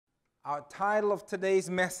Our title of today's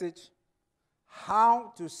message,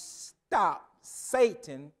 How to Stop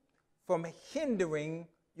Satan from Hindering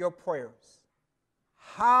Your Prayers.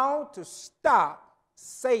 How to stop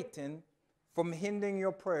Satan from hindering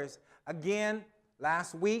your prayers. Again,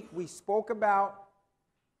 last week we spoke about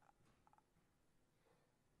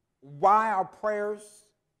why our prayers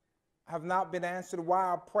have not been answered, why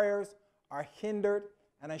our prayers are hindered.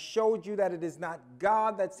 And I showed you that it is not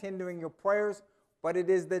God that's hindering your prayers, but it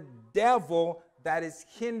is the devil that is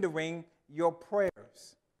hindering your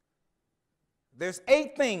prayers. There's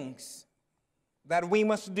 8 things that we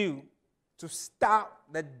must do to stop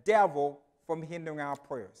the devil from hindering our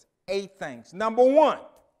prayers. 8 things. Number 1,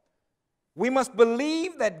 we must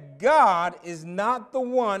believe that God is not the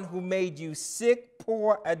one who made you sick,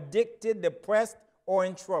 poor, addicted, depressed, or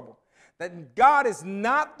in trouble. That God is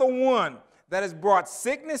not the one that has brought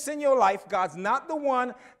sickness in your life. God's not the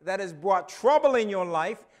one that has brought trouble in your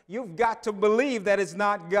life. You've got to believe that it's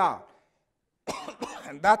not God.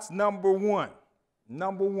 And that's number 1.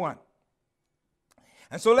 Number 1.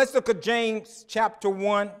 And so let's look at James chapter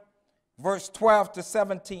 1, verse 12 to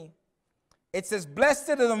 17. It says, "Blessed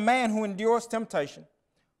is the man who endures temptation,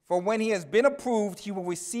 for when he has been approved, he will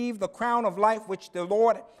receive the crown of life which the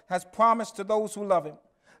Lord has promised to those who love him.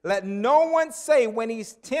 Let no one say when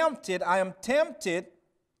he's tempted, I am tempted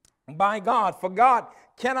by God, for God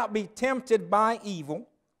cannot be tempted by evil,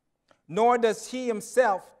 nor does he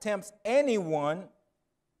himself tempt anyone.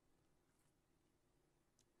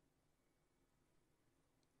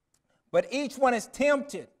 But each one is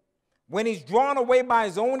tempted when he's drawn away by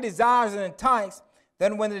his own desires and enticed.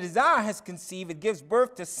 Then when the desire has conceived, it gives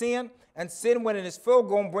birth to sin, and sin, when it is full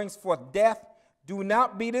grown, brings forth death. Do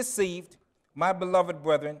not be deceived, my beloved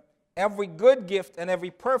brethren. Every good gift and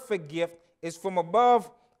every perfect gift is from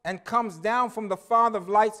above and comes down from the Father of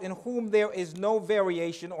lights, in whom there is no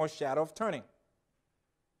variation or shadow of turning."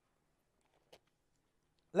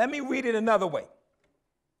 Let me read it another way.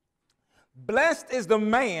 Blessed is the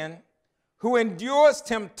man who endures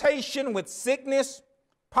temptation with sickness,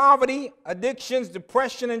 poverty, addictions,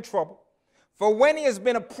 depression, and trouble. For when he has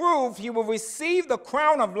been approved, he will receive the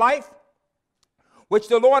crown of life, which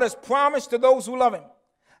the Lord has promised to those who love him.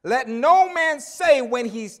 Let no man say when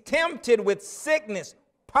he's tempted with sickness,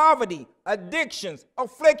 poverty, addictions,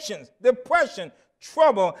 afflictions, depression,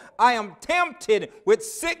 trouble, I am tempted with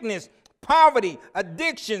sickness, poverty,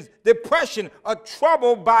 addictions, depression, or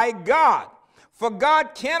trouble by God. For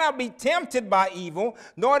God cannot be tempted by evil,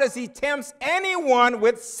 nor does he tempt anyone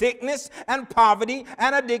with sickness and poverty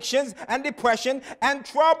and addictions and depression and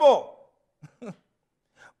trouble.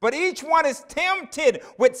 But each one is tempted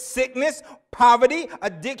with sickness, poverty,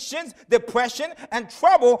 addictions, depression, and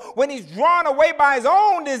trouble when he's drawn away by his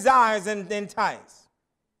own desires and enticed.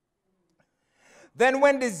 Then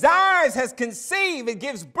when desires has conceived, it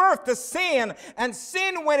gives birth to sin. And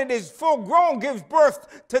sin, when it is full grown, gives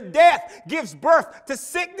birth to death, gives birth to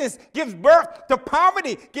sickness, gives birth to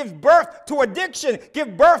poverty, gives birth to addiction,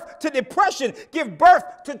 gives birth to depression, gives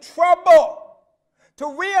birth to trouble. To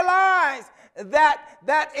realize that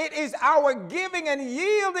it is our giving and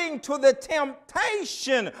yielding to the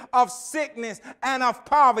temptation of sickness and of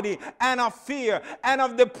poverty and of fear and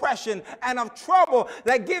of depression and of trouble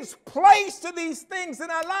that gives place to these things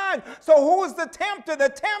in our lives. So who is the tempter? The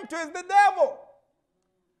tempter is the devil.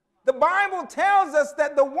 The Bible tells us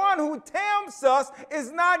that the one who tempts us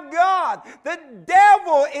is not God. The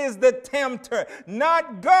devil is the tempter,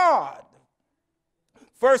 not God.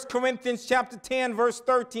 1 Corinthians chapter 10, verse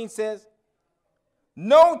 13 says,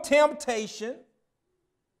 "No temptation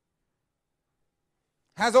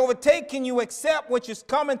has overtaken you except which is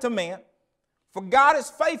common to man. For God is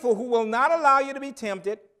faithful, who will not allow you to be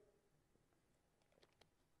tempted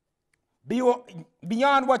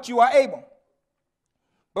beyond what you are able.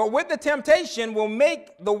 But with the temptation will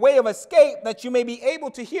make the way of escape, that you may be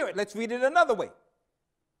able to hear it." Let's read it another way.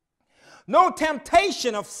 "No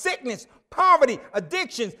temptation of sickness, poverty,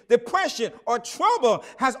 addictions, depression, or trouble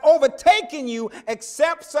has overtaken you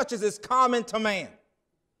except such as is common to man.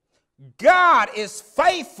 God is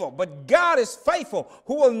faithful, but God is faithful,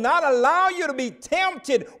 who will not allow you to be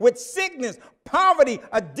tempted with sickness, poverty,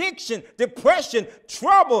 addiction, depression,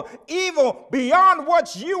 trouble, evil beyond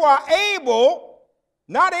what you are able,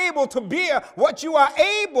 not able to bear what you are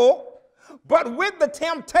able. But with the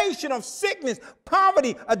temptation of sickness,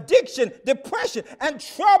 poverty, addiction, depression, and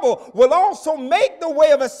trouble will also make the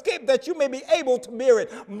way of escape, that you may be able to bear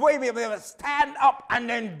it, may be able to stand up and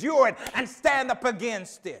endure it and stand up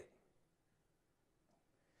against it."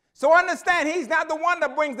 So understand, he's not the one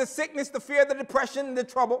that brings the sickness, the fear, the depression, the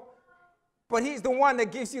trouble, but he's the one that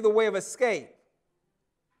gives you the way of escape.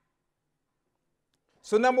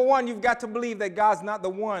 So number one, you've got to believe that God's not the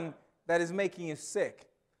one that is making you sick.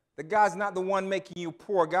 That God's not the one making you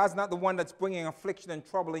poor. God's not the one that's bringing affliction and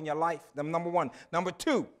trouble in your life. Number one. Number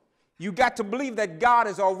two, you've got to believe that God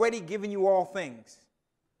has already given you all things.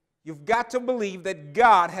 You've got to believe that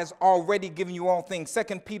God has already given you all things.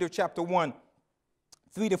 2 Peter chapter 1,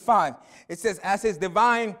 3-5. It says, as his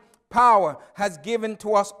divine power has given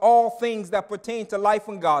to us all things that pertain to life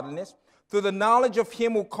and godliness, through the knowledge of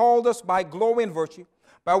him who called us by glory and virtue,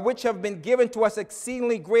 by which have been given to us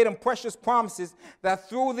exceedingly great and precious promises, that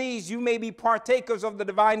through these you may be partakers of the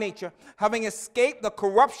divine nature, having escaped the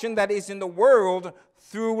corruption that is in the world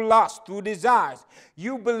through lust, through desires.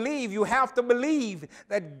 You believe, you have to believe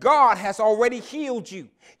that God has already healed you.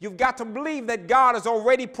 You've got to believe that God has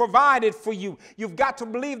already provided for you. You've got to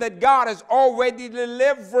believe that God has already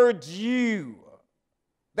delivered you.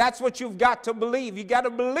 That's what you've got to believe. You've got to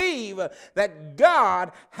believe that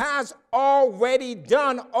God has already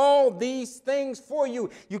done all these things for you.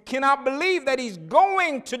 You cannot believe that he's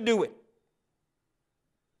going to do it.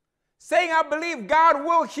 Saying, I believe God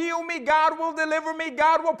will heal me, God will deliver me,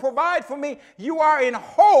 God will provide for me. You are in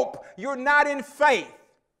hope, you're not in faith.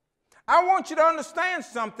 I want you to understand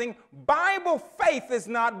something. Bible faith is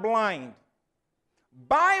not blind.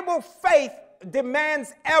 Bible faith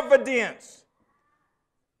demands evidence.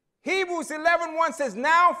 Hebrews 11:1 says,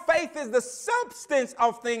 now faith is the substance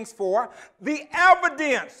of things for, the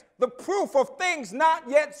evidence, the proof of things not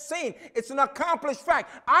yet seen. It's an accomplished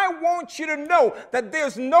fact. I want you to know that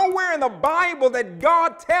there's nowhere in the Bible that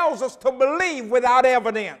God tells us to believe without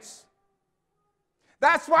evidence.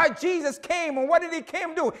 That's why Jesus came, and what did he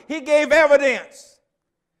come do? He gave evidence.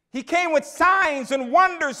 He came with signs and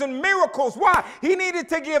wonders and miracles. Why? He needed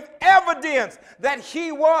to give evidence that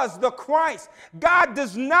he was the Christ. God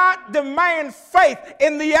does not demand faith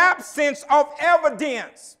in the absence of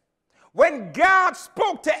evidence. When God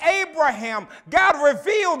spoke to Abraham, God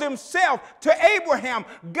revealed himself to Abraham.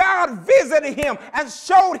 God visited him and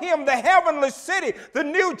showed him the heavenly city, the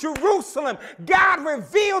New Jerusalem. God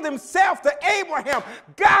revealed himself to Abraham.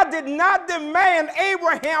 God did not demand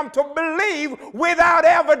Abraham to believe without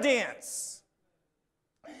evidence.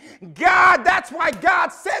 That's why God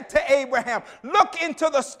said to Abraham, look into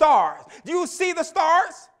the stars. Do you see the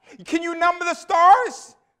stars? Can you number the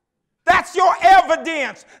stars? That's your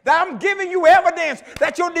evidence, that I'm giving you evidence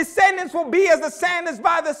that your descendants will be as the sand is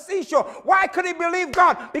by the seashore. Why could he believe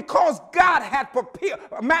God? Because God had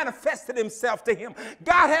manifested himself to him.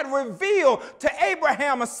 God had revealed to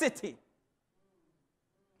Abraham a city.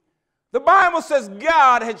 The Bible says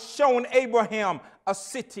God had shown Abraham a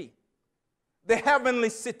city, the heavenly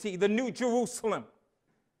city, the New Jerusalem.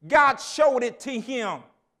 God showed it to him.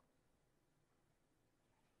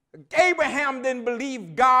 Abraham didn't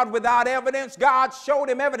believe God without evidence. God showed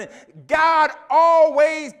him evidence. God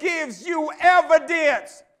always gives you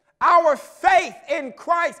evidence. Our faith in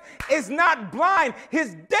Christ is not blind.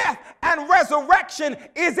 His death and resurrection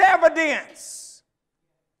is evidence.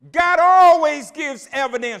 God always gives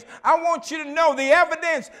evidence. I want you to know the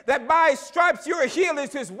evidence that by his stripes you are healed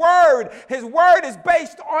is his word. His word is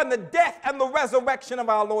based on the death and the resurrection of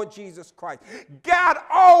our Lord Jesus Christ. God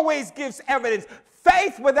always gives evidence.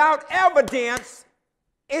 Faith without evidence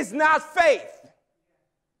is not faith.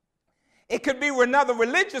 It could be another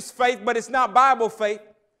religious faith, but it's not Bible faith.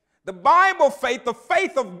 The Bible faith, the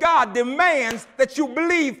faith of God, demands that you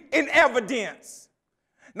believe in evidence.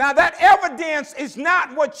 Now that evidence is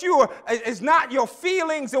not your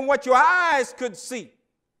feelings and what your eyes could see.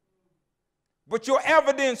 But your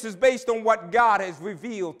evidence is based on what God has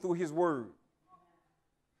revealed through his word.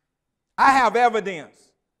 I have evidence.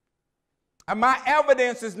 And my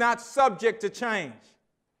evidence is not subject to change.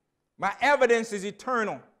 My evidence is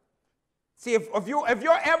eternal. See, if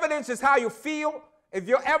your evidence is how you feel, if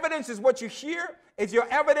your evidence is what you hear, if your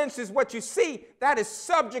evidence is what you see, that is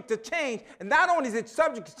subject to change. And not only is it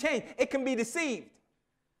subject to change, it can be deceived.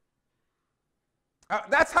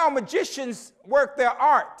 That's how magicians work their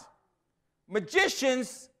art.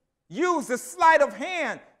 Magicians use the sleight of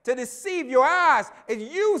hand to deceive your eyes. It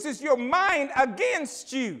uses your mind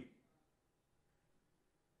against you.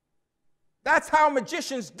 That's how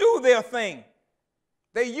magicians do their thing.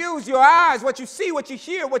 They use your eyes, what you see, what you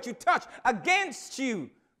hear, what you touch, against you.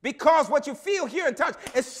 Because what you feel, hear, and touch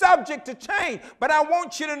is subject to change. But I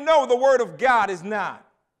want you to know the word of God is not.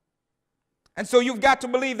 And so you've got to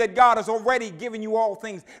believe that God has already given you all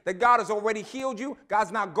things, that God has already healed you.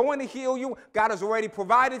 God's not going to heal you. God has already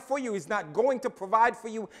provided for you. He's not going to provide for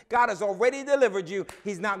you. God has already delivered you.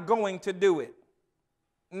 He's not going to do it.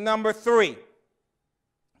 Number 3.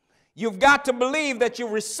 You've got to believe that you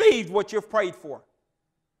received what you've prayed for.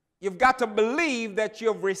 You've got to believe that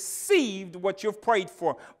you've received what you've prayed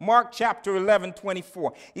for. Mark chapter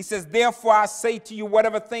 11:24. He says, therefore I say to you,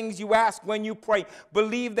 whatever things you ask when you pray,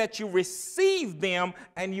 believe that you receive them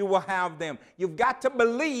and you will have them. You've got to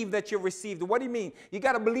believe that you've received it. What do you mean? You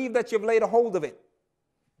got to believe that you've laid a hold of it.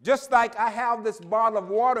 Just like I have this bottle of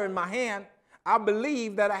water in my hand, I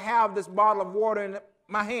believe that I have this bottle of water in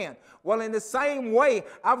my hand. Well, in the same way,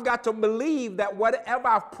 I've got to believe that whatever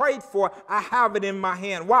I've prayed for, I have it in my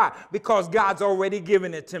hand. Why? Because God's already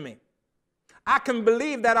given it to me. I can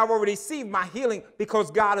believe that I've already received my healing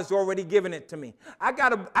because God has already given it to me. I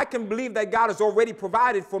can believe that God has already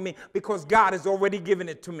provided for me because God has already given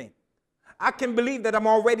it to me. I can believe that I'm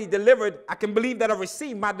already delivered. I can believe that I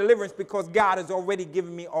received my deliverance because God has already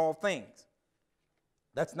given me all things.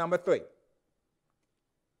 That's number 3.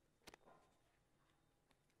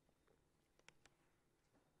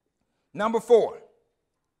 Number 4,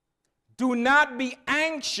 do not be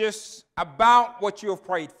anxious about what you have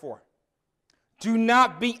prayed for. Do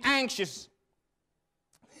not be anxious.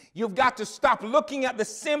 You've got to stop looking at the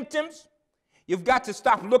symptoms. You've got to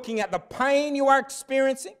stop looking at the pain you are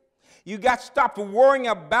experiencing. You've got to stop worrying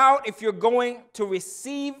about if you're going to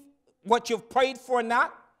receive what you've prayed for or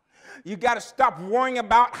not. You've got to stop worrying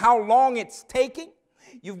about how long it's taking.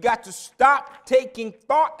 You've got to stop taking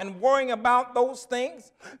thought and worrying about those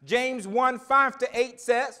things. James 1:5-8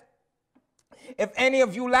 says, if any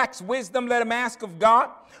of you lacks wisdom, let him ask of God,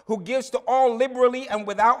 who gives to all liberally and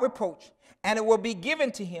without reproach, and it will be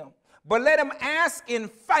given to him. But let him ask in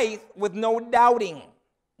faith with no doubting.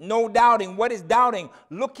 No doubting. What is doubting?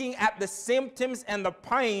 Looking at the symptoms and the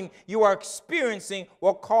pain you are experiencing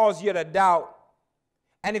will cause you to doubt.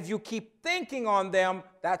 And if you keep thinking on them,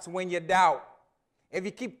 that's when you doubt. If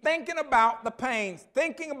you keep thinking about the pains,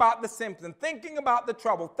 thinking about the symptoms, thinking about the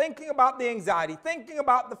trouble, thinking about the anxiety, thinking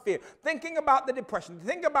about the fear, thinking about the depression,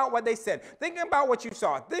 thinking about what they said, thinking about what you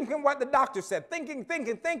saw, thinking what the doctor said, thinking,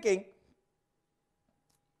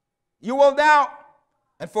 you will doubt.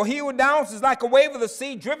 And for he who doubts is like a wave of the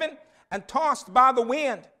sea driven and tossed by the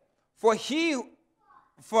wind. For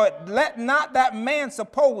let not that man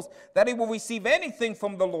suppose that he will receive anything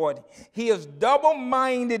from the Lord. He is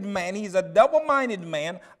double-minded man. He's a double-minded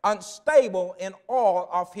man, unstable in all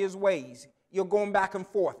of his ways. You're going back and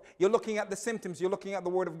forth. You're looking at the symptoms. You're looking at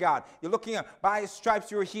the word of God. You're looking at, by his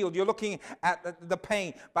stripes you're healed. You're looking at the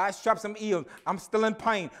pain. By his stripes I'm healed. I'm still in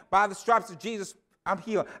pain. By the stripes of Jesus, I'm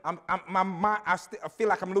healed. I feel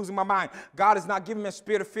like I'm losing my mind. God is not giving me a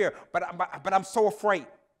spirit of fear, but I'm so afraid.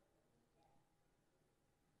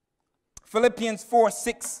 Philippians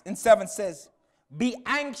 4:6-7 says, be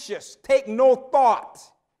anxious, take no thought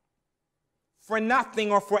for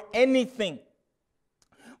nothing or for anything,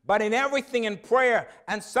 but in everything in prayer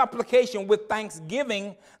and supplication with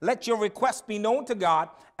thanksgiving, let your requests be known to God,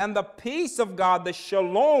 and the peace of God, the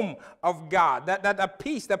shalom of God, that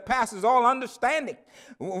peace that passes all understanding,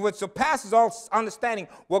 which surpasses all understanding,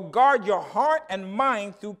 will guard your heart and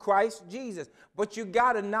mind through Christ Jesus. But you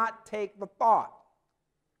got to not take the thought.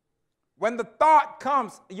 When the thought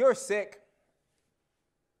comes, you're sick.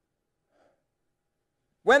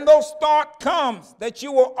 When those thought comes that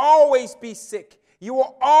you will always be sick, you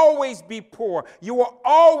will always be poor, you will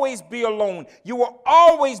always be alone, you will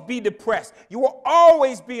always be depressed, you will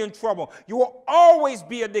always be in trouble, you will always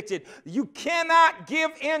be addicted. You cannot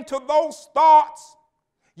give in to those thoughts.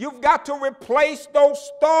 You've got to replace those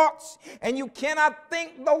thoughts, and you cannot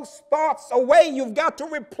think those thoughts away. You've got to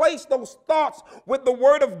replace those thoughts with the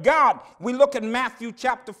Word of God. We look at Matthew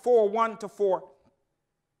chapter 4:1-4.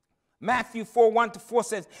 Matthew 4:1-4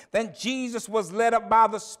 says, then Jesus was led up by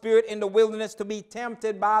the Spirit in the wilderness to be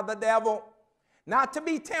tempted by the devil. Not to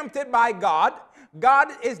be tempted by God. God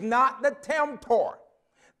is not the tempter.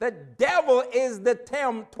 The devil is the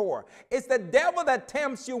tempter. It's the devil that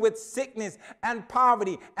tempts you with sickness and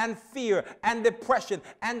poverty and fear and depression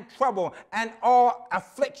and trouble and all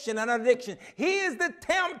affliction and addiction. He is the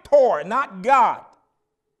tempter, not God.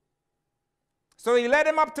 So he led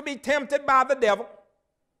him up to be tempted by the devil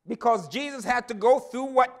because Jesus had to go through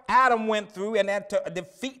what Adam went through and had to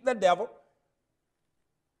defeat the devil.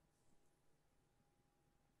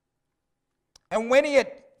 And when he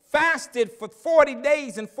had fasted for 40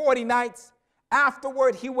 days and 40 nights.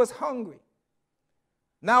 Afterward, he was hungry.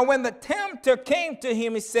 Now, when the tempter came to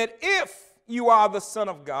him, he said, if you are the Son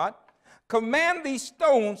of God, command these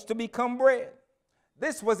stones to become bread.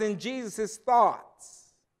 This was in Jesus'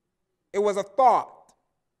 thoughts. It was a thought.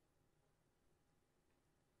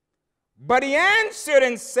 But he answered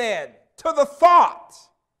and said to the thought.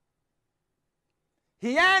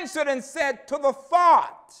 He answered and said to the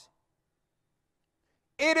thought,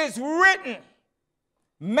 it is written,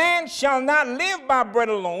 Man shall not live by bread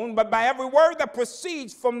alone, but by every word that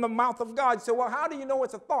proceeds from the mouth of God. So, well, how do you know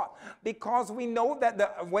it's a thought? Because we know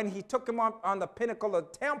that when he took him on the pinnacle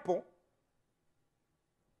of the temple,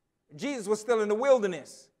 Jesus was still in the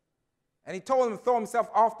wilderness. And he told him to throw himself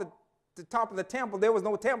off the top of the temple. There was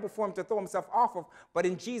no temple for him to throw himself off of, but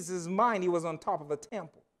in Jesus' mind, he was on top of the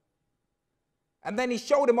temple. And then he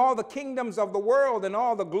showed him all the kingdoms of the world and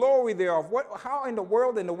all the glory thereof. How in the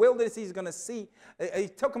world, in the wilderness, he's going to see? He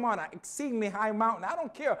took him on an exceedingly high mountain. I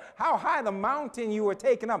don't care how high the mountain you were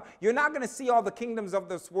taken up. You're not going to see all the kingdoms of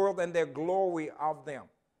this world and their glory of them.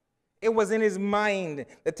 It was in his mind.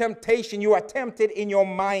 The temptation, you are tempted in your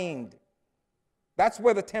mind. That's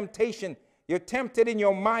where the temptation, you're tempted in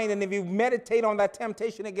your mind, and if you meditate on that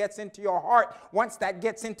temptation, it gets into your heart. Once that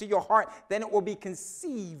gets into your heart, then it will be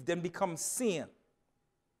conceived and become sin.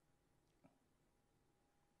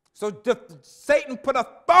 So Satan put a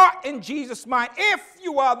thought in Jesus' mind. If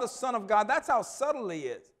you are the Son of God, that's how subtle he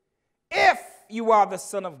is. If you are the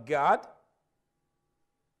Son of God,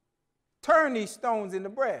 turn these stones into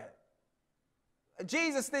bread.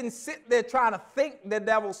 Jesus didn't sit there trying to think the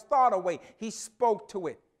devil's thought away. He spoke to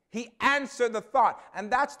it. He answered the thought,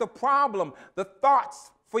 and that's the problem. The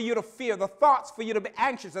thoughts for you to fear, the thoughts for you to be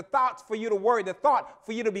anxious, the thoughts for you to worry, the thought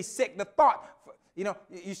for you to be sick, the thought,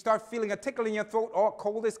 you start feeling a tickle in your throat, oh,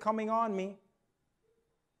 cold is coming on me.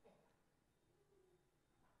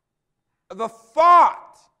 The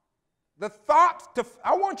thought,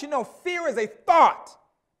 I want you to know, fear is a thought.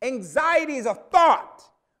 Anxiety is a thought.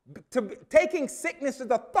 Taking sickness is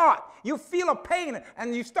a thought. You feel a pain,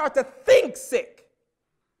 and you start to think sick.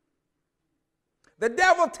 The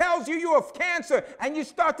devil tells you you have cancer, and you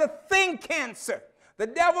start to think cancer. The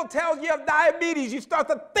devil tells you have diabetes. You start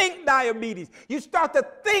to think diabetes. You start to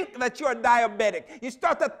think that you're diabetic. You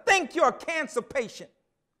start to think you're a cancer patient.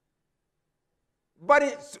 But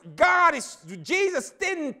Jesus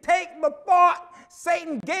didn't take the thought.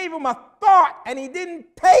 Satan gave him a thought, and he didn't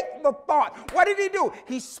take the thought. What did he do?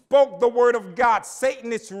 He spoke the word of God.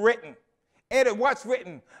 Satan, it's written. And what's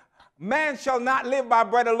written? Man shall not live by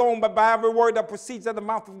bread alone, but by every word that proceeds out of the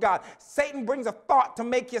mouth of God. Satan brings a thought to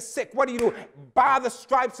make you sick. What do? By the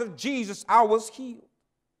stripes of Jesus, I was healed.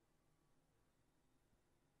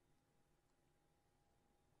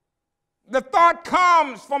 The thought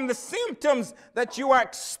comes from the symptoms that you are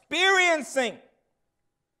experiencing.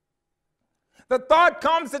 The thought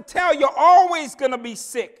comes to tell you're always going to be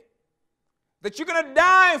sick, that you're going to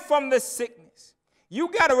die from this sickness.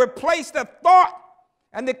 You got to replace the thought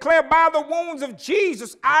and declare, by the wounds of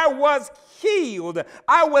Jesus, I was healed.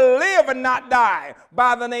 I will live and not die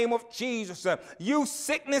by the name of Jesus. You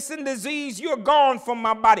sickness and disease, you're gone from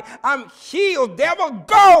my body. I'm healed. Devil,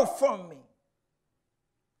 go from me.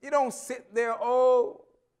 You don't sit there, oh,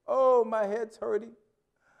 my head's hurting.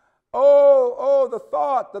 The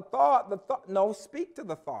thought. No, speak to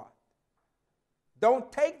the thought.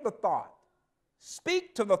 Don't take the thought.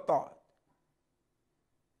 Speak to the thought.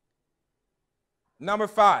 Number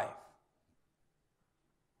 5,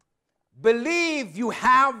 believe you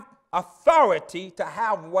have authority to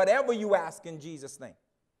have whatever you ask in Jesus' name.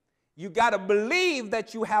 You got to believe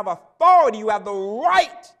that you have authority, you have the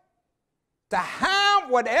right to have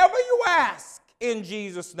whatever you ask in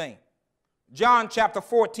Jesus' name. John chapter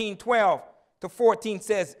 14, 12 to 14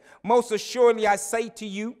 says, most assuredly I say to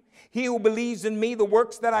you, he who believes in me, the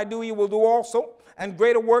works that I do, he will do also, and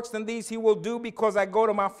greater works than these he will do, because I go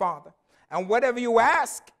to my Father. And whatever you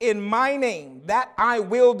ask in my name, that I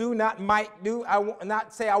will do, not might do. I will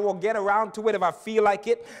not say I will get around to it if I feel like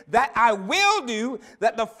it. That I will do,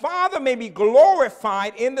 that the Father may be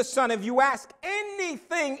glorified in the Son. If you ask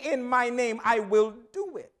anything in my name, I will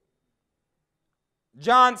do it.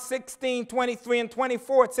 John 16, 23 and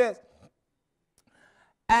 24, it says,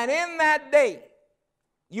 and in that day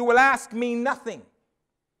you will ask me nothing.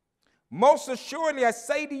 Most assuredly, I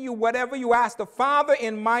say to you, whatever you ask the Father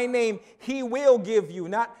in my name, he will give you.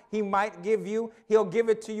 Not he might give you. He'll give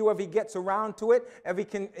it to you if he gets around to it. If he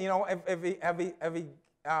can, if he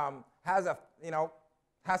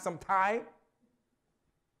has some time.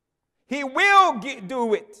 He will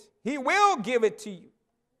do it. He will give it to you.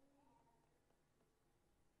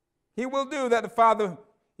 He will do that. The Father,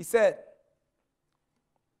 he said,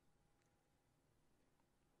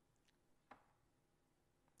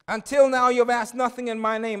 until now you have asked nothing in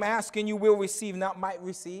my name. Ask and you will receive, not might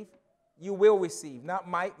receive. You will receive, not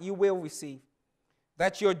might, you will receive.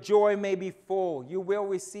 That your joy may be full. You will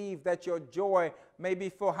receive that your joy may be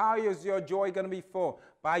full. How is your joy going to be full?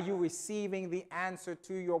 By you receiving the answer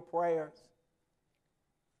to your prayers.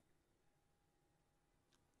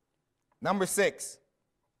 Number 6.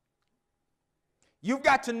 You've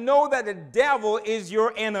got to know that the devil is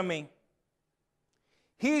your enemy.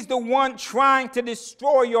 He's the one trying to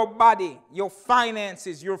destroy your body, your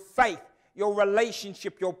finances, your faith, your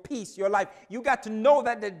relationship, your peace, your life. You got to know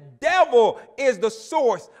that the devil is the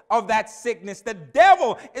source of that sickness. The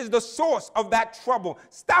devil is the source of that trouble.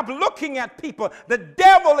 Stop looking at people. The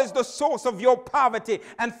devil is the source of your poverty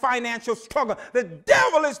and financial struggle. The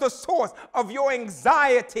devil is the source of your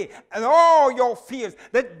anxiety and all your fears.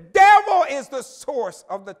 The devil is the source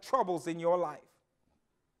of the troubles in your life.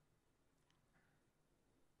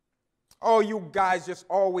 Oh, you guys just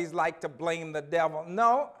always like to blame the devil.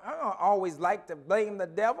 No, I don't always like to blame the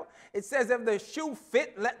devil. It says if the shoe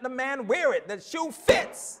fit, let the man wear it. The shoe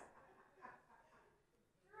fits.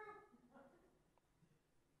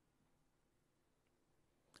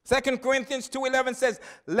 Second Corinthians 2:11 says,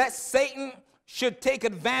 lest Satan should take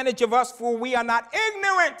advantage of us, for we are not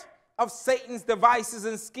ignorant of Satan's devices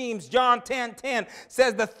and schemes. John 10:10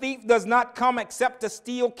 says, the thief does not come except to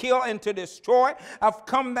steal, kill, and to destroy. I've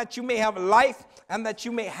come that you may have life, and that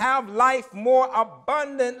you may have life more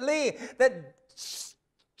abundantly. That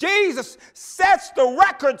Jesus sets the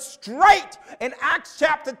record straight in Acts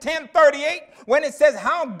chapter 10:38 when it says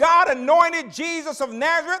how God anointed Jesus of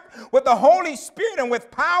Nazareth with the Holy Spirit and with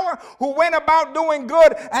power, who went about doing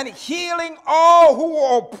good and healing all who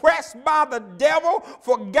were oppressed by the devil,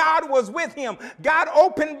 for God was with him.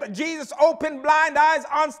 Jesus opened blind eyes,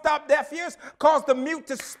 unstopped deaf ears, caused the mute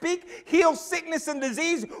to speak, healed sickness and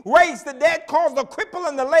disease, raised the dead, caused the cripple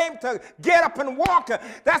and the lame to get up and walk.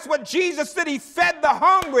 That's what Jesus did. He fed the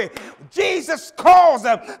hungry. Jesus calls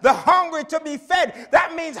the hungry to be fed.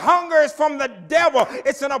 That means hunger is from the devil.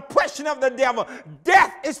 It's an oppression of the devil.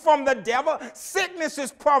 Death is from the devil. Sickness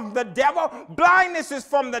is from the devil. Blindness is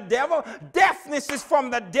from the devil. Deafness is from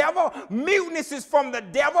the devil. Muteness is from the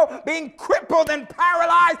devil. Being crippled and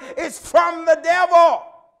paralyzed is from the devil.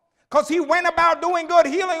 Because he went about doing good,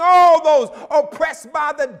 healing all those oppressed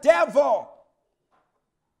by the devil.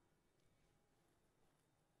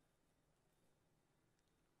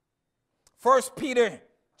 First Peter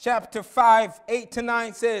chapter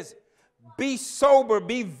 5:8-9 says, be sober,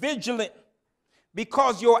 be vigilant,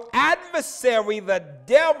 because your adversary, the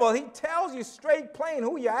devil, he tells you straight plain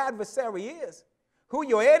who your adversary is, who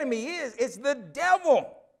your enemy is. It's the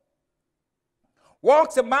devil.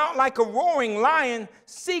 Walks about like a roaring lion,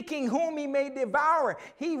 seeking whom he may devour.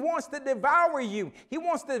 He wants to devour you. He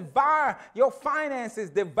wants to devour your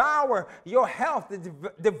finances, devour your health,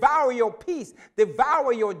 devour your peace,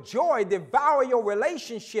 devour your joy, devour your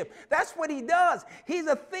relationship. That's what he does. He's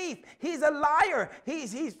a thief. He's a liar.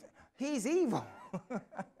 He's evil.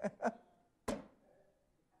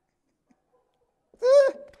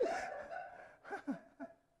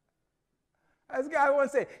 This guy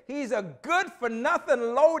wants to say, he's a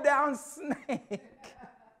good-for-nothing, low-down snake.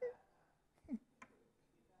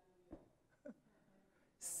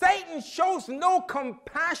 Satan shows no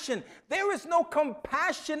compassion. There is no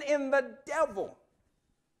compassion in the devil.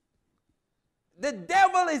 The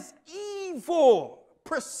devil is evil,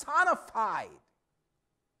 personified.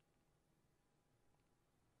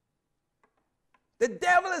 The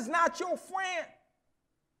devil is not your friend.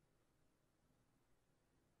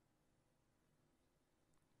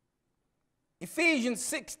 Ephesians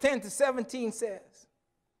 6:10-17 says,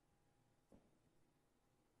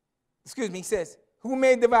 he says, who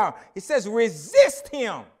may devour? It says, resist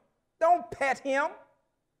him. Don't pet him.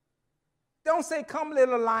 Don't say, come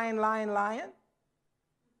little lion, lion, lion.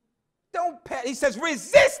 Don't pet. He says,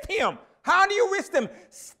 resist him. How do you resist him?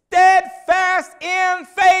 Steadfast in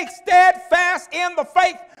faith, steadfast in the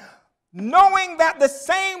faith, knowing that the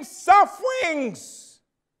same sufferings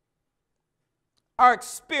are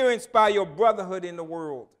experienced by your brotherhood in the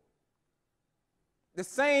world. The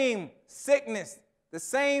same sickness, the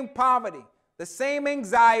same poverty, the same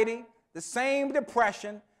anxiety, the same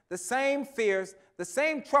depression, the same fears, the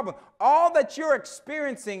same trouble. All that you're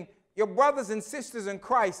experiencing, your brothers and sisters in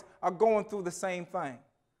Christ are going through the same thing.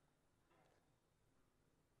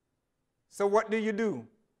 So what do?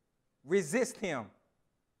 Resist him.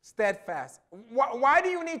 Steadfast. Why do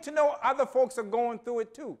you need to know other folks are going through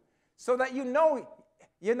it too? So that you know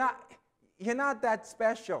you're not that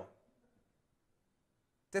special.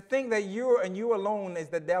 To think that you and you alone is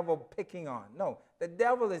the devil picking on. No, the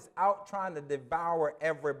devil is out trying to devour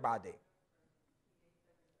everybody.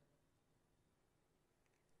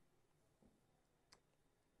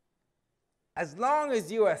 As long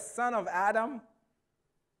as you're a son of Adam,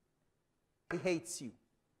 he hates you.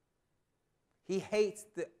 He hates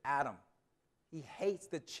the Adam. He hates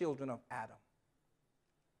the children of Adam.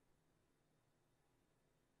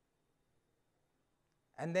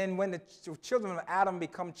 And then when the children of Adam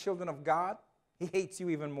become children of God, he hates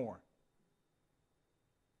you even more.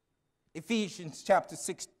 Ephesians chapter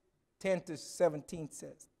 6, 10 to 17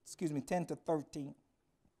 says, 10 to 13.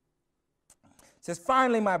 Says,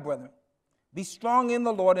 finally, my brethren, be strong in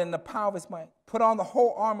the Lord and in the power of his might. Put on the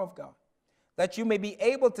whole armor of God, that you may be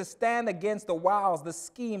able to stand against the wiles, the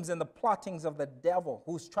schemes, and the plottings of the devil,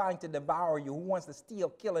 who's trying to devour you, who wants to steal,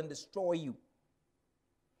 kill, and destroy you.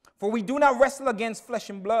 For we do not wrestle against flesh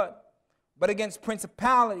and blood, but against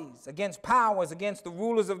principalities, against powers, against the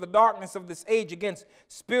rulers of the darkness of this age, against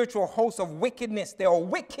spiritual hosts of wickedness. They are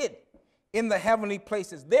wicked in the heavenly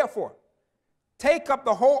places. Therefore, take up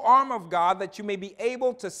the whole armor of God, that you may be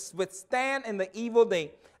able to withstand in the evil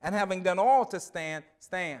day, and having done all to stand,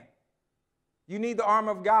 stand. You need the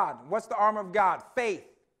armor of God. What's the armor of God? Faith.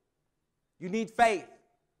 You need faith.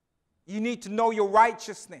 You need to know your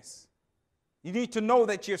righteousness. You need to know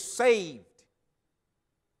that you're saved.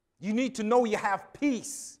 You need to know you have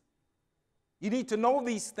peace. You need to know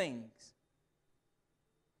these things.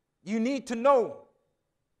 You need to know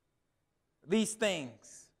these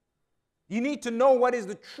things. You need to know what is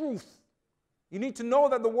the truth. You need to know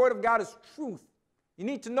that the Word of God is truth. You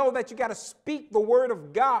need to know that you got to speak the Word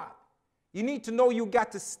of God. You need to know you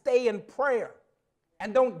got to stay in prayer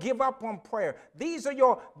and don't give up on prayer. These are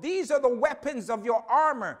the weapons of your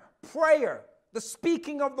armor. Prayer, the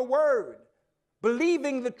speaking of the Word,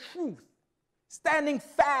 believing the truth, standing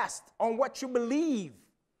fast on what you believe,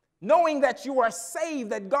 knowing that you are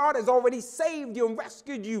saved, that God has already saved you and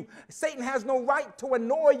rescued you. Satan has no right to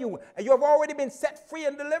annoy you, and you have already been set free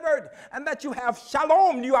and delivered, and that you have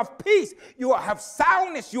shalom, you have peace, you have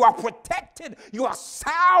soundness, you are protected, you are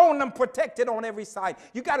sound and protected on every side.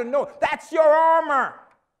 You got to know that's your armor.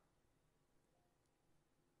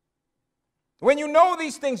 When you know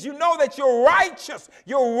these things, you know that you're righteous,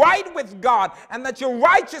 you're right with God, and that your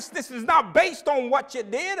righteousness is not based on what you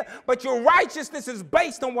did, but your righteousness is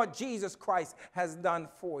based on what Jesus Christ has done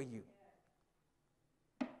for you.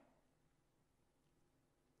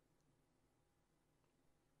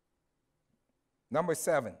 Number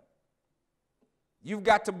 7, you've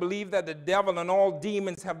got to believe that the devil and all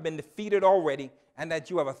demons have been defeated already, and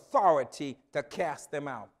that you have authority to cast them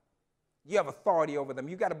out. You have authority over them.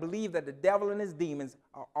 You got to believe that the devil and his demons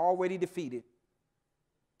are already defeated.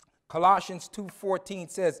 Colossians 2:14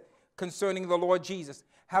 says concerning the Lord Jesus,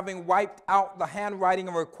 having wiped out the handwriting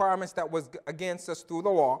of requirements that was against us through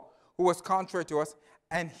the law, who was contrary to us,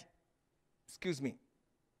 and,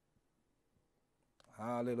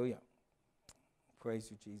 hallelujah.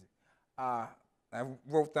 Praise you, Jesus. I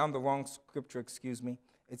wrote down the wrong scripture,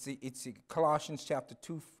 It's Colossians chapter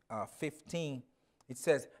 2:15. It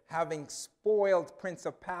says, having spoiled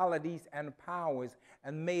principalities and powers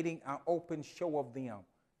and making an open show of them.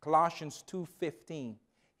 Colossians 2:15.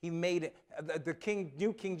 He made it,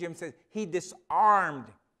 New King James says, he disarmed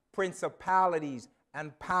principalities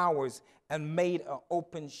and powers and made an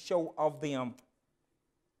open show of them.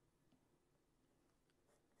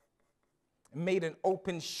 Made an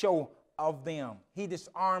open show of them. He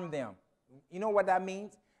disarmed them. You know what that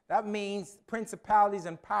means? That means principalities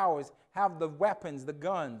and powers have the weapons, the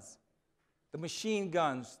guns, the machine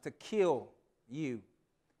guns to kill you.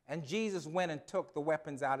 And Jesus went and took the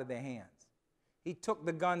weapons out of their hands. He took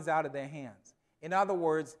the guns out of their hands. In other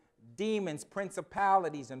words, demons,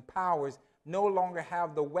 principalities, and powers no longer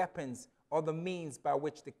have the weapons or the means by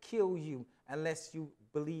which to kill you unless you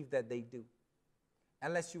believe that they do,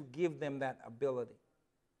 unless you give them that ability.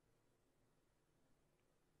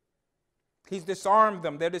 He's disarmed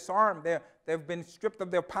them. They're disarmed. They've been stripped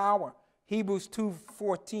of their power. Hebrews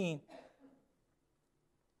 2:14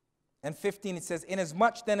 and 15, it says,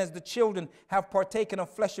 inasmuch then as the children have partaken of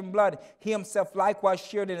flesh and blood, he himself likewise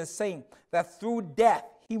shared in the same, that through death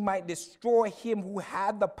he might destroy him who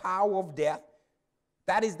had the power of death.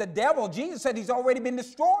 That is the devil. Jesus said he's already been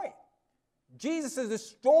destroyed. Jesus has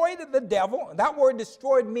destroyed the devil. That word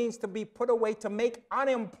destroyed means to be put away, to make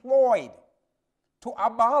unemployed, to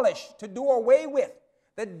abolish, to do away with.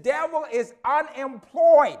 The devil is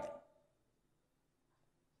unemployed.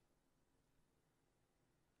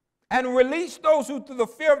 And release those who through the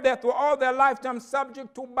fear of death were all their lifetime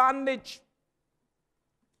subject to bondage.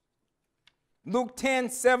 Luke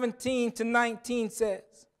 10:17 to 19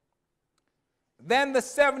 says, then the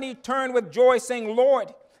 70 turned with joy, saying,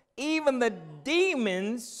 Lord, even the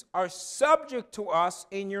demons are subject to us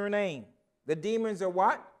in your name. The demons are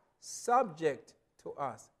what? Subject to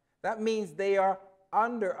us. That means they are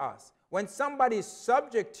under us. When somebody is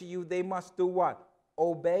subject to you, they must do what?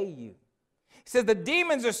 Obey you. He says the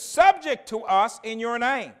demons are subject to us in your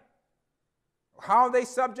name. How are they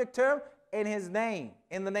subject to him? In his name.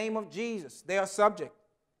 In the name of Jesus, they are subject.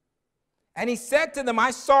 And he said to them,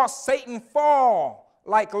 I saw Satan fall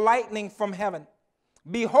like lightning from heaven.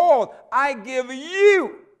 Behold, I give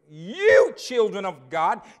you children of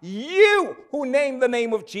God, you who name the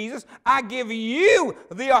name of Jesus, I give you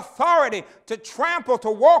the authority to trample,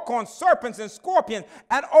 to walk on serpents and scorpions,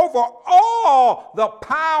 and over all the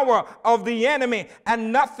power of the enemy,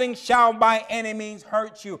 and nothing shall by any means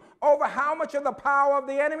hurt you. Over how much of the power of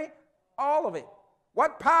the enemy? All of it.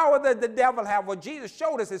 What power did the devil have? Well, Jesus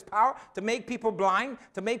showed us his power to make people blind,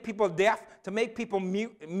 to make people deaf, to make people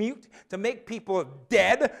mute, to make people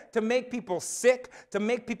dead, to make people sick, to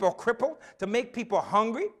make people crippled, to make people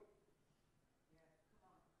hungry.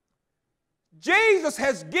 Jesus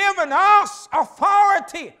has given us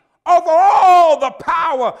authority over all the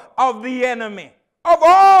power of the enemy, of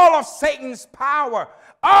all of Satan's power.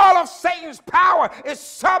 All of Satan's power is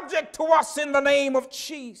subject to us in the name of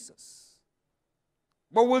Jesus.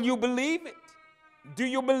 But will you believe it? Do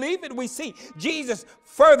you believe it? We see Jesus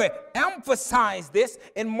further emphasized this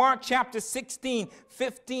in Mark chapter 16,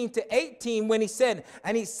 15 to 18 when he said,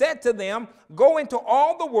 and he said to them, go into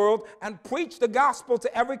all the world and preach the gospel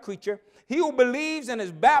to every creature. He who believes and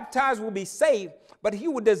is baptized will be saved, but he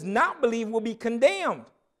who does not believe will be condemned.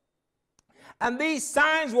 And these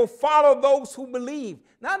signs will follow those who believe.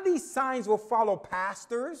 Now these signs will follow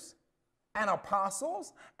pastors and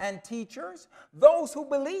apostles and teachers, those who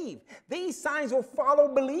believe. These signs will follow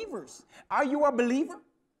believers. Are you a believer?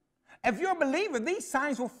 If you're a believer, these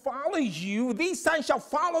signs will follow you. These signs shall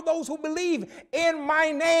follow those who believe in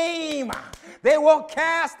my name. They will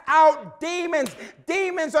cast out demons.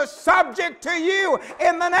 Demons are subject to you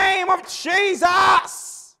in the name of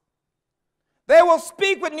Jesus. They will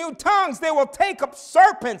speak with new tongues. They will take up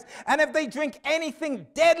serpents. And if they drink anything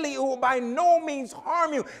deadly, it will by no means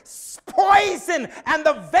harm you. Poison and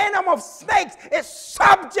the venom of snakes is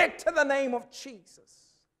subject to the name of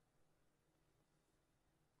Jesus.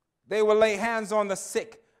 They will lay hands on the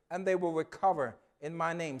sick and they will recover in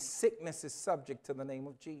my name. Sickness is subject to the name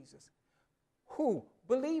of Jesus. Who?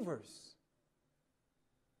 Believers.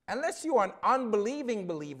 Unless you are an unbelieving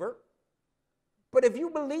believer. But if you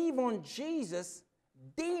believe on Jesus,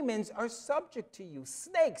 demons are subject to you.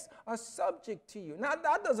 Snakes are subject to you. Now,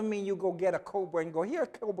 that doesn't mean you go get a cobra and go, here,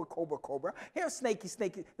 cobra, cobra, cobra. Here, snakey,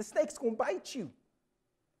 snakey. The snake's going to bite you,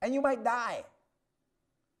 and you might die.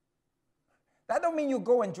 That don't mean you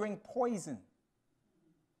go and drink poison.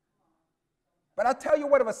 But I tell you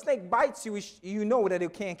what, if a snake bites you, you know that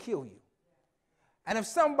it can't kill you. And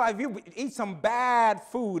if you eat some bad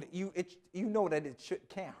food, you know that it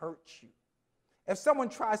can't hurt you. If someone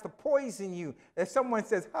tries to poison you, if someone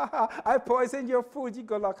says, ha ha, I poisoned your food, you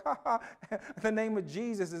go like, ha ha, the name of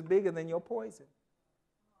Jesus is bigger than your poison.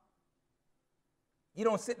 You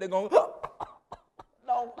don't sit there going, oh,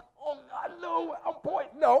 no, oh God, no, I'm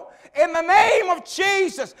poisoned. No, in the name of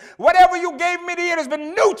Jesus, whatever you gave me to eat has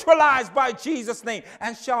been neutralized by Jesus' name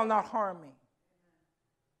and shall not harm me.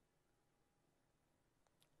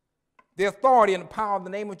 The authority and the power of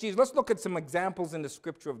the name of Jesus. Let's look at some examples in the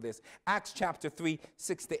scripture of this. Acts chapter 3,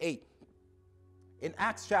 6 to 8. In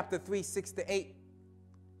Acts chapter 3, 6 to 8.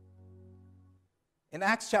 In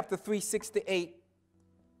Acts chapter 3, 6 to 8,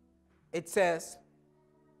 it says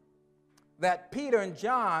that Peter and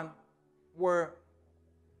John were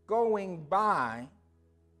going by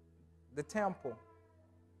the temple.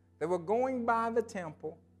 They were going by the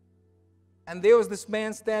temple. And there was this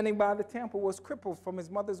man standing by the temple, was crippled from his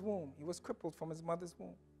mother's womb. He was crippled from his mother's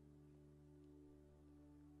womb.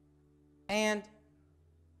 And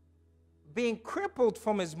being crippled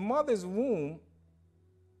from his mother's womb,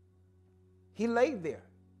 he laid there.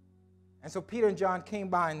 And so Peter and John came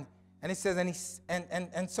by, and it says,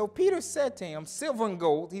 and so Peter said to him, silver and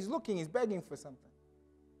gold, he's begging for something.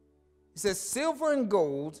 He says, silver and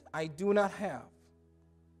gold I do not have,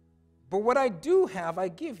 but what I do have I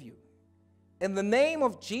give you. In the name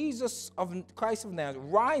of Jesus of Christ of Nazareth,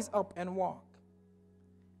 rise up and walk.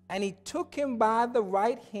 And he took him by the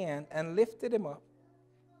right hand and lifted him up.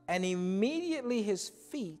 And immediately his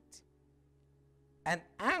feet and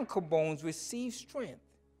ankle bones received strength.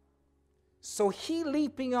 So he,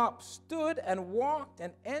 leaping up, stood and walked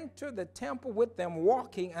and entered the temple with them,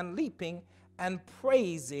 walking and leaping and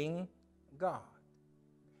praising God.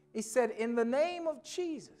 He said, in the name of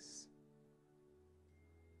Jesus.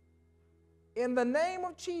 In the name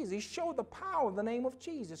of Jesus, he showed the power of the name of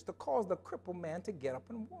Jesus to cause the crippled man to get up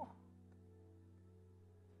and walk.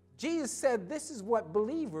 Jesus said this is what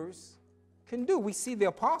believers can do. We see the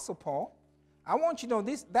Apostle Paul. I want you to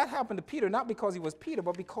know that happened to Peter, not because he was Peter,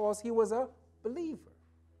 but because he was a believer.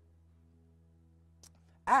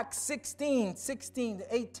 Acts 16, 16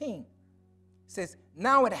 to 18 says,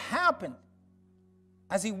 now it happened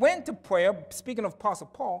as he went to prayer, speaking of Apostle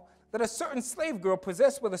Paul, that a certain slave girl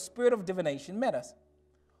possessed with a spirit of divination met us,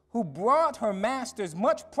 who brought her masters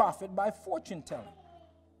much profit by fortune telling.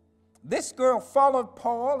 This girl followed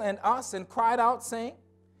Paul and us and cried out, saying,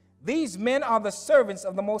 these men are the servants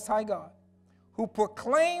of the Most High God, who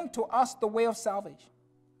proclaim to us the way of salvation.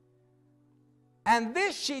 And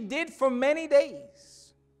this she did for many days.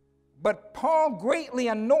 But Paul, greatly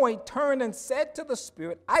annoyed, turned and said to the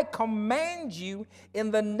spirit, I command you in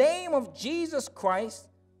the name of Jesus Christ,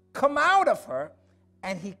 come out of her.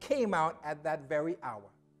 And he came out at that very hour.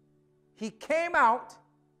 He came out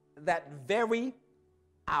that very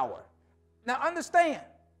hour. Now understand,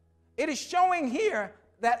 it is showing here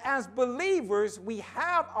that as believers, we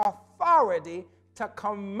have authority to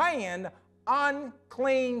command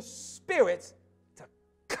unclean spirits to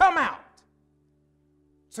come out.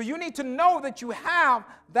 So you need to know that you have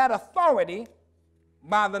that authority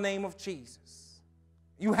by the name of Jesus.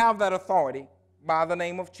 You have that authority by the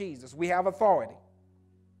name of Jesus. We have authority.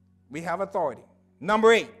 We have authority.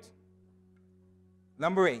 Number 8.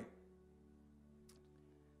 Number 8.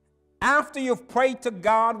 After you've prayed to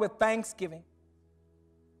God with thanksgiving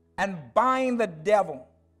and bind the devil,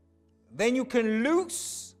 then you can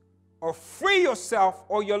loose or free yourself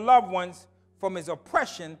or your loved ones from his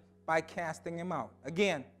oppression by casting him out.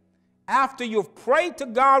 Again, after you've prayed to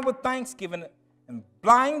God with thanksgiving and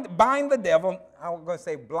bind the devil, I was going to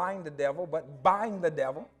say blind the devil, but bind the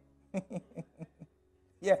devil.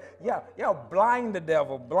 yeah, blind the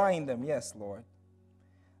devil, blind them, yes, Lord.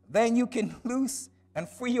 Then you can loose and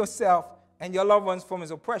free yourself and your loved ones from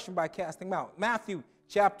his oppression by casting him out. Matthew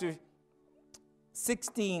chapter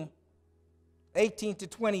 16, 18 to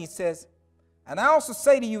 20, it says, and I also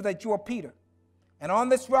say to you that you are Peter, and on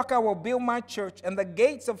this rock I will build my church, and the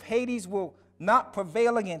gates of Hades will not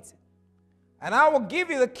prevail against it. And I will give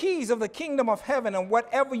you the keys of the kingdom of heaven, and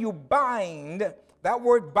whatever you bind, that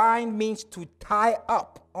word bind means to tie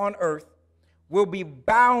up on earth, will be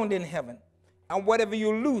bound in heaven. And whatever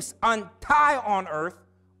you loose, untie on earth,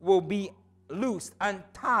 will be loosed,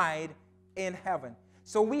 untied in heaven.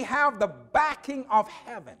 So we have the backing of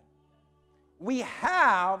heaven. We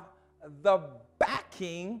have the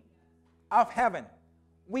backing of heaven.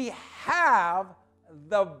 We have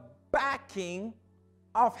the backing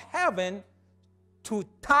of heaven to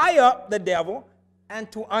tie up the devil and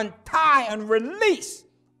to untie and release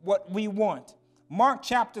what we want. Mark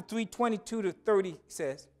chapter 3, 22 to 30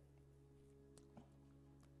 says,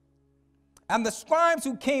 and the scribes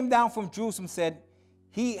who came down from Jerusalem said,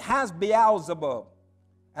 he has Beelzebub,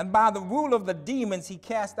 and by the rule of the demons he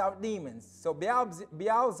cast out demons. So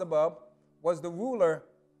Beelzebub was the ruler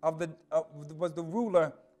of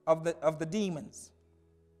the demons.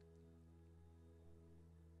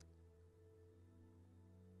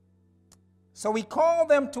 So he called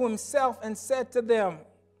them to himself and said to them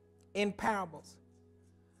in parables,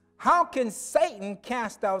 how can Satan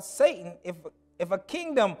cast out Satan? If a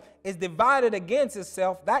kingdom is divided against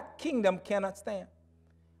itself, that kingdom cannot stand.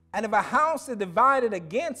 And if a house is divided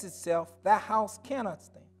against itself, that house cannot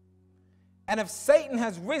stand. And if Satan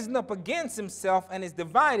has risen up against himself and is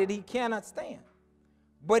divided, he cannot stand.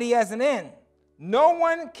 But he has an end. No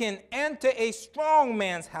one can enter a strong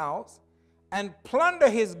man's house and plunder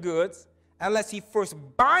his goods unless he first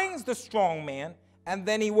binds the strong man, and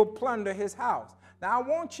then he will plunder his house. Now I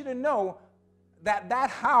want you to know that that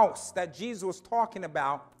house that Jesus was talking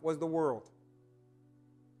about was the world.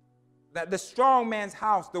 That the strong man's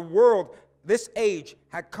house, the world, this age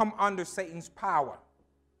had come under Satan's power.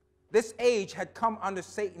 This age had come under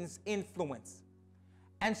Satan's influence.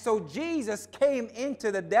 And so Jesus came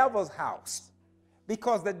into the devil's house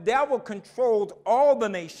because the devil controlled all the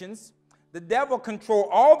nations. The devil controlled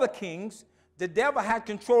all the kings. The devil had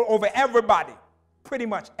control over everybody. Pretty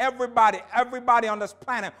much everybody on this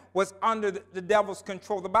planet was under the devil's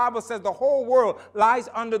control. The Bible says the whole world lies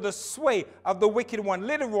under the sway of the wicked one.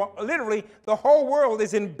 Literally, the whole world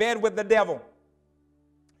is in bed with the devil.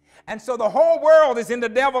 And so the whole world is in the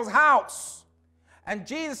devil's house. And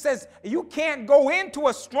Jesus says you can't go into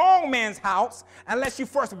a strong man's house unless you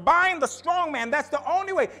first bind the strong man. That's the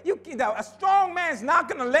only way. A strong man's not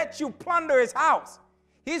going to let you plunder his house.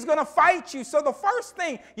 He's going to fight you. So the first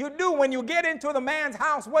thing you do when you get into the man's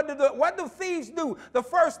house, what do thieves do? The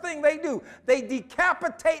first thing they do, they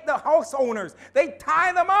decapitate the house owners. They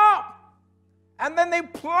tie them up. And then they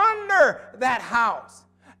plunder that house.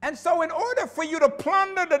 And so in order for you to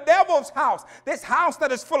plunder the devil's house, this house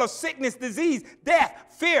that is full of sickness, disease, death,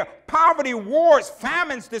 fear, poverty, wars,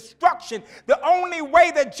 famines, destruction, the only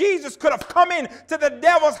way that Jesus could have come in to the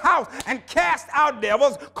devil's house and cast out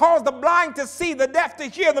devils, caused the blind to see, the deaf to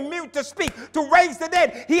hear, the mute to speak, to raise the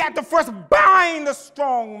dead, he had to first bind the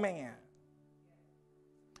strong man.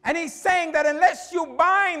 And he's saying that unless you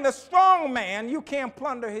bind the strong man, you can't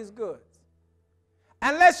plunder his goods.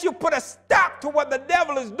 Unless you put a stop to what the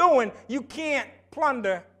devil is doing, you can't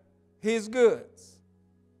plunder his goods.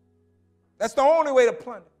 That's the only way to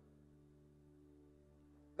plunder.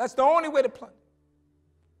 That's the only way to plunder.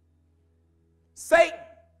 Satan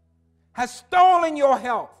has stolen your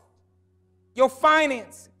health, your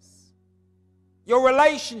finances, your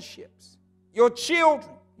relationships, your children,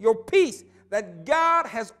 your peace that God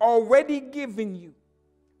has already given you.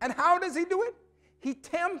 And how does he do it? He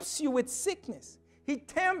tempts you with sickness. He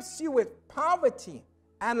tempts you with poverty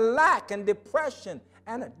and lack and depression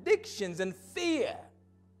and addictions and fear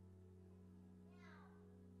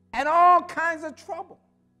and all kinds of trouble.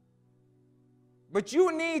 But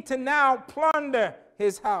you need to now plunder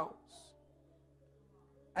his house.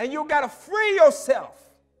 And you got to free yourself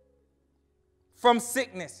from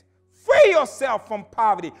sickness. Free yourself from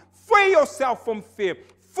poverty. Free yourself from fear.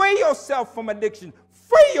 Free yourself from addiction.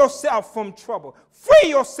 Free yourself from trouble. Free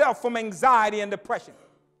yourself from anxiety and depression.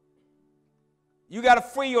 You got to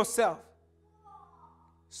free yourself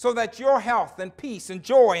so that your health and peace and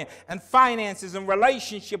joy and finances and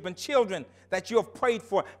relationship and children that you have prayed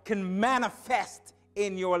for can manifest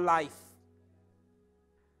in your life.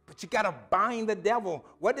 But you got to bind the devil.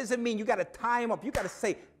 What does it mean? You got to tie him up. You got to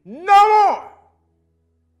say, no more.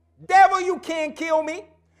 Devil, you can't kill me.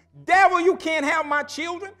 Devil, you can't have my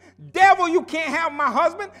children. Devil, you can't have my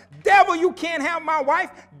husband. Devil, you can't have my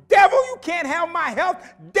wife. Devil, you can't have my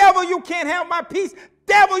health. Devil, you can't have my peace.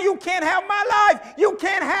 Devil, you can't have my life. You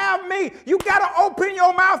can't have me. You got to open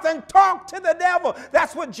your mouth and talk to the devil.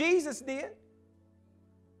 That's what Jesus did.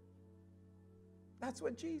 That's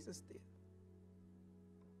what Jesus did.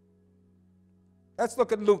 Let's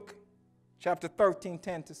look at Luke chapter 13,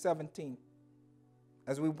 10 to 17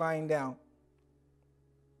 as we wind down.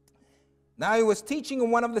 Now he was teaching in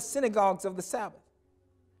one of the synagogues of the Sabbath.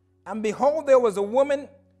 And behold, there was a woman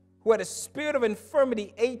who had a spirit of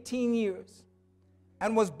infirmity 18 years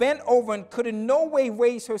and was bent over and could in no way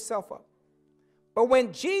raise herself up. But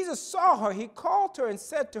when Jesus saw her, he called her and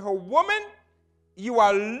said to her, "Woman, you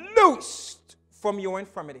are loosed from your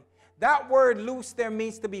infirmity." That word loose there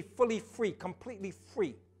means to be fully free, completely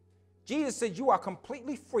free. Jesus said, you are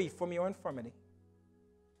completely free from your infirmity.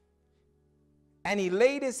 And he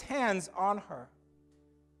laid his hands on her,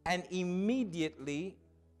 and immediately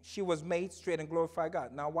she was made straight and glorified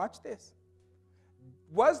God. Now watch this.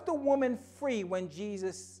 Was the woman free when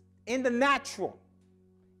Jesus, in the natural,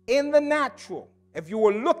 if you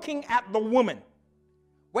were looking at the woman,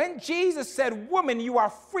 when Jesus said, "Woman, you are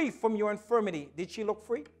free from your infirmity," did she look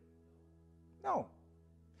free? No.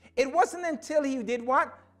 It wasn't until he did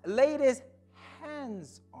what? Laid his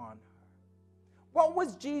hands on her. What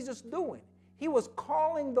was Jesus doing? He was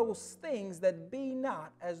calling those things that be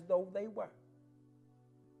not as though they were.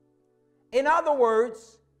 In other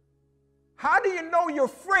words, how do you know you're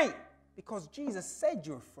free? Because Jesus said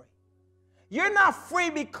you're free. You're not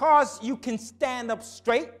free because you can stand up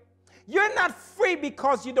straight. You're not free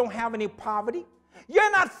because you don't have any poverty.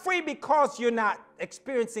 You're not free because you're not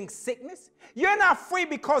experiencing sickness. You're not free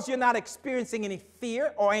because you're not experiencing any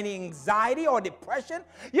fear or any anxiety or depression.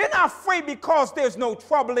 You're not free because there's no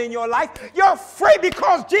trouble in your life. You're free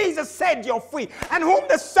because Jesus said you're free. And whom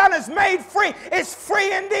the Son has made free is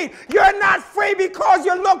free indeed. You're not free because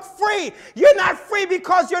you look free. You're not free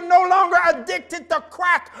because you're no longer addicted to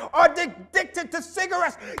crack or addicted to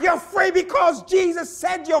cigarettes. You're free because Jesus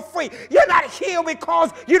said you're free. You're not healed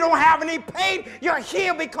because you don't have any pain. You're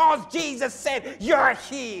healed because Jesus said you're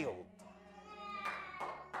healed.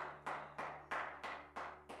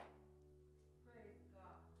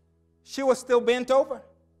 She was still bent over.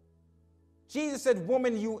 Jesus said,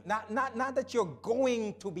 "Woman, you not that you're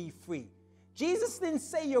going to be free." Jesus didn't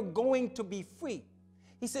say you're going to be free.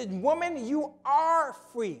 He said, "Woman, you are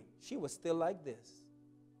free." She was still like this.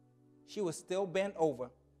 She was still bent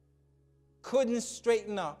over. Couldn't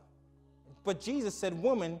straighten up. But Jesus said,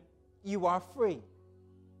 "Woman, you are free."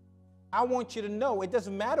 I want you to know it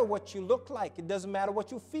doesn't matter what you look like. It doesn't matter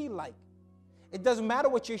what you feel like. It doesn't matter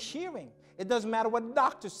what you're hearing. It doesn't matter what the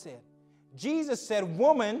doctor said. Jesus said,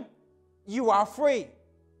 "Woman, you are free.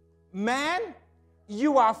 Man,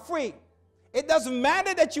 you are free." It doesn't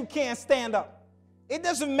matter that you can't stand up. It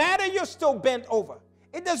doesn't matter you're still bent over.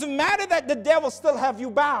 It doesn't matter that the devil still have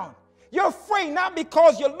you bound. You're free not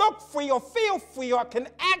because you look free or feel free or can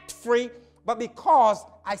act free, but because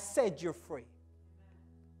I said you're free.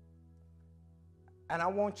 And I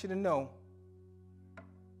want you to know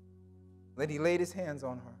that he laid his hands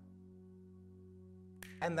on her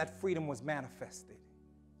and that freedom was manifested.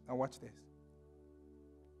 Now watch this.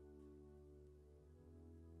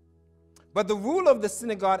 But the ruler of the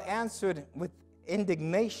synagogue answered with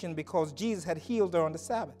indignation because Jesus had healed her on the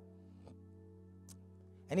Sabbath.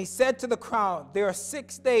 And he said to the crowd, there are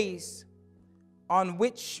 6 days on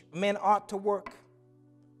which men ought to work.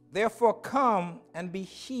 Therefore come and be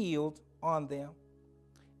healed on them,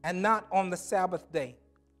 and not on the Sabbath day.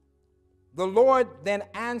 The Lord then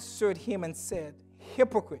answered him and said,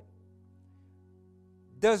 hypocrite,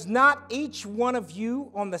 does not each one of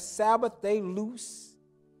you on the Sabbath day loose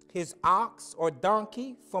his ox or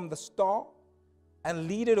donkey from the stall and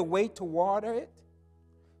lead it away to water it?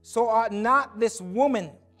 So ought not this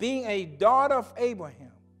woman, being a daughter of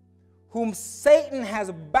Abraham, whom Satan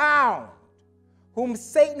has bound, whom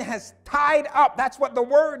Satan has tied up, that's what the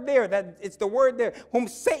word there, it's the word there, whom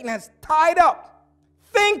Satan has tied up.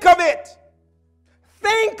 Think of it.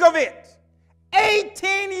 Think of it.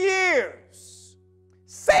 18 years.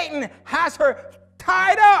 Satan has her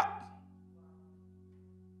tied up.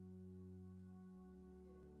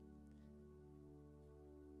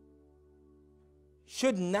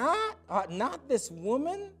 Ought not this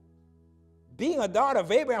woman, being a daughter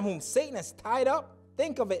of Abraham, whom Satan has tied up,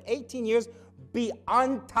 think of it, 18 years, be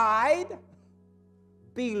untied,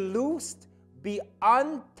 be loosed, be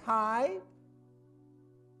untied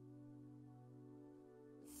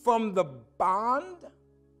from the bond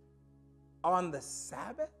on the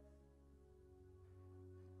Sabbath?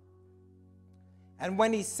 And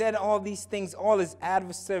when he said all these things, all his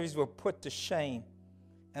adversaries were put to shame,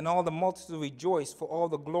 and all the multitude rejoiced for all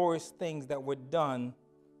the glorious things that were done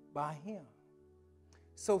by him.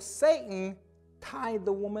 So Satan tied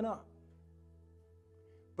the woman up.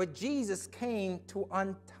 But Jesus came to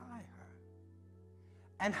untie her.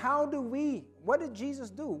 And what did Jesus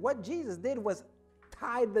do? What Jesus did was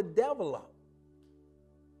tie the devil up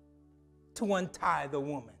to untie the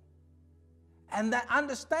woman. And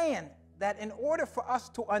understand that in order for us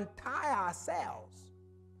to untie ourselves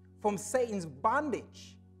from Satan's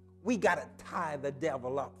bondage, we got to tie the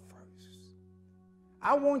devil up first.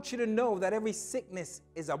 I want you to know that every sickness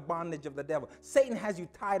is a bondage of the devil. Satan has you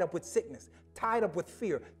tied up with sickness, tied up with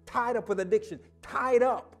fear, tied up with addiction, tied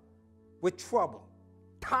up with trouble,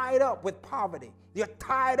 tied up with poverty. You're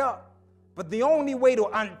tied up. But the only way to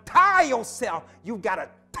untie yourself, you've got to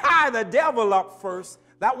tie the devil up first.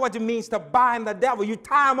 That's what it means to bind the devil. You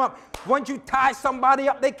tie him up. Once you tie somebody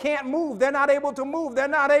up, they can't move. They're not able to move. They're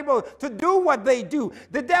not able to do what they do.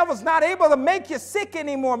 The devil's not able to make you sick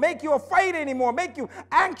anymore, make you afraid anymore, make you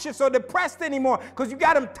anxious or depressed anymore, because you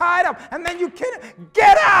got him tied up. And then you can't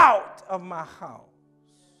get out of my house.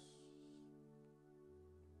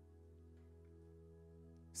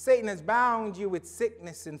 Satan has bound you with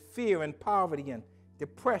sickness and fear and poverty and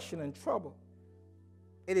depression and trouble.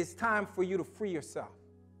 It is time for you to free yourself.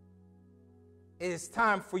 It is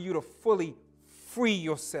time for you to fully free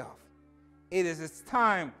yourself. It's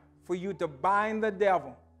time for you to bind the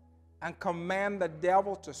devil and command the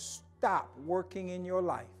devil to stop working in your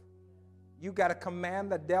life. You got to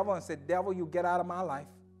command the devil and say, devil, you get out of my life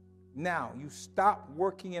now. You stop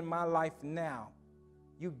working in my life now.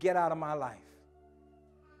 You get out of my life.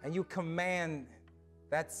 And you command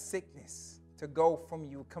that sickness to go from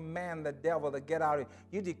you. Command the devil to get out of you.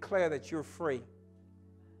 You declare that you're free.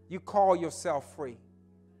 You call yourself free.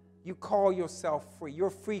 You call yourself free. You're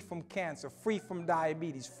free from cancer, free from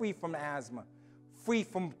diabetes, free from asthma, free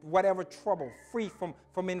from whatever trouble, free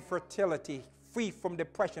from infertility, free from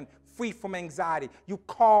depression, free from anxiety. You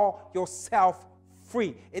call yourself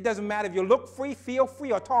free. It doesn't matter if you look free, feel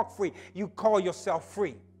free, or talk free. You call yourself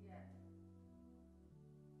free.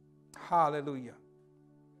 Hallelujah.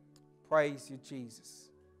 Praise you, Jesus.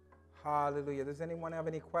 Hallelujah. Does anyone have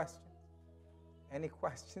any questions? Any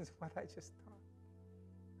questions what I just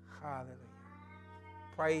taught? Hallelujah.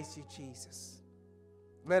 Praise you, Jesus.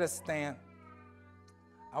 Let us stand.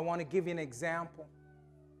 I want to give you an example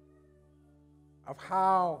of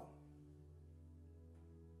how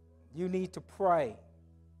you need to pray.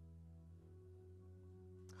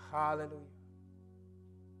 Hallelujah.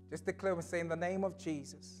 Just declare and say, in the name of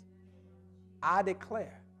Jesus, I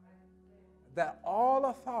declare that all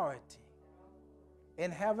authority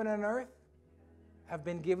in heaven and earth have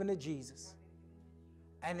been given to Jesus.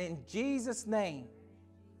 And in Jesus' name,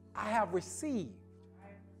 I have received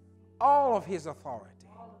all of his authority,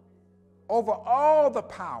 over all the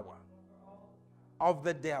power of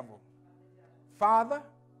the devil. Father,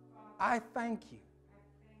 I thank you.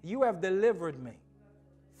 You have delivered me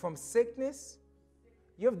from sickness.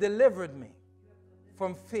 You have delivered me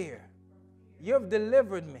from fear. You have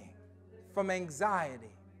delivered me from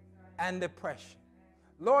anxiety and depression.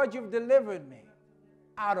 Lord, you've delivered me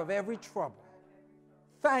out of every trouble.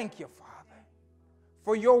 Thank you, Father,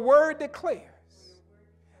 for your word declares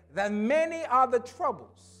that many are the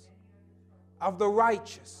troubles of the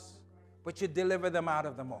righteous, but you deliver them out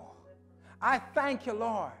of them all. I thank you,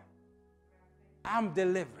 Lord. I'm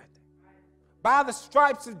delivered. By the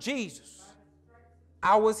stripes of Jesus,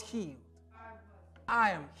 I was healed.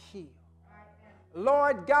 I am healed.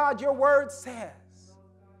 Lord God, your word says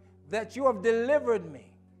that you have delivered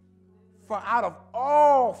me from out of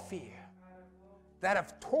all fear that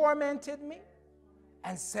have tormented me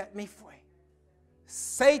and set me free.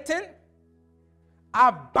 Satan,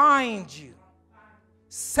 I bind you.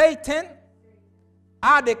 Satan,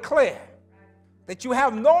 I declare that you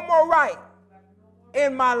have no more right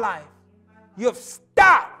in my life. You have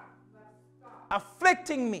stopped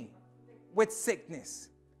afflicting me with sickness.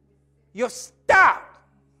 You have stopped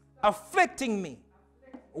afflicting me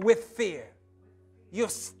with fear. You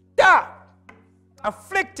have stopped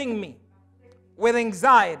afflicting me with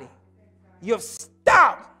anxiety. You have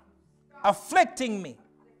stopped afflicting me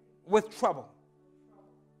with trouble.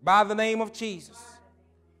 By the name of Jesus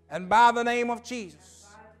and by the name of Jesus,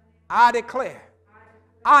 I declare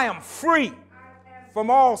I am free from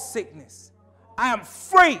all sickness. I am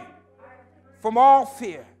free from all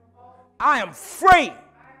fear. I am free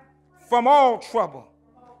from all trouble.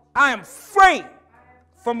 I am free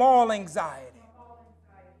from all anxiety.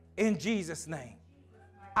 In Jesus' name,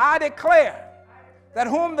 I declare that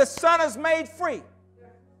whom the Son has made free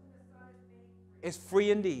is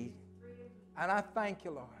free indeed. And I thank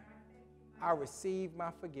you, Lord. I receive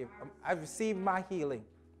my forgiveness. I receive my healing.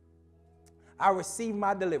 I receive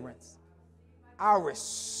my deliverance. I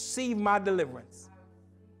receive my deliverance.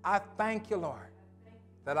 I thank you, Lord,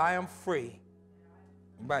 that I am free.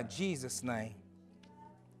 By Jesus' name,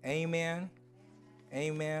 amen,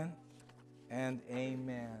 amen, and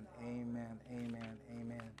amen, amen, amen,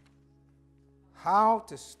 amen. How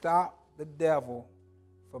to stop the devil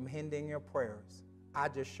from hindering your prayers. I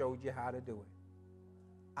just showed you how to do it.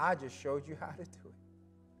 I just showed you how to do it.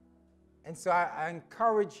 And so I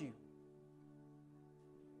encourage you,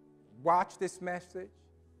 watch this message.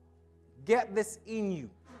 Get this in you.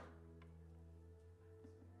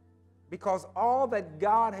 Because all that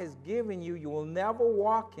God has given you, you will never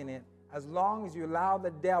walk in it as long as you allow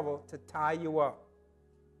the devil to tie you up.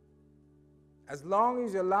 As long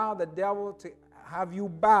as you allow the devil to have you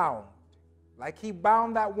bound, like he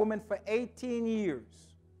bound that woman for 18 years.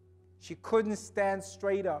 She couldn't stand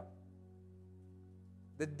straight up.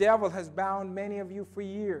 The devil has bound many of you for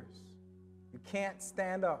years. You can't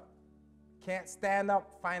stand up. Can't stand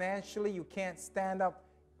up financially. You can't stand up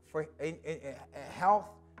for health.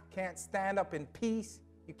 Can't stand up in peace.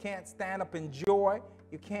 You can't stand up in joy.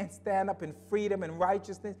 You can't stand up in freedom and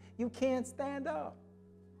righteousness. You can't stand up.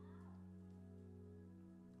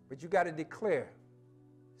 But you got to declare.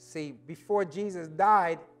 See, before Jesus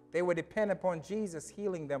died, they were dependent upon Jesus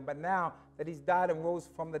healing them. But now that he's died and rose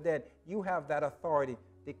from the dead, you have that authority.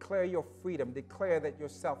 Declare your freedom. Declare that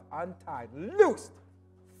yourself untied, loosed,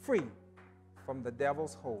 free from the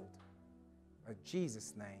devil's hold. In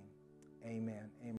Jesus' name, amen. Amen.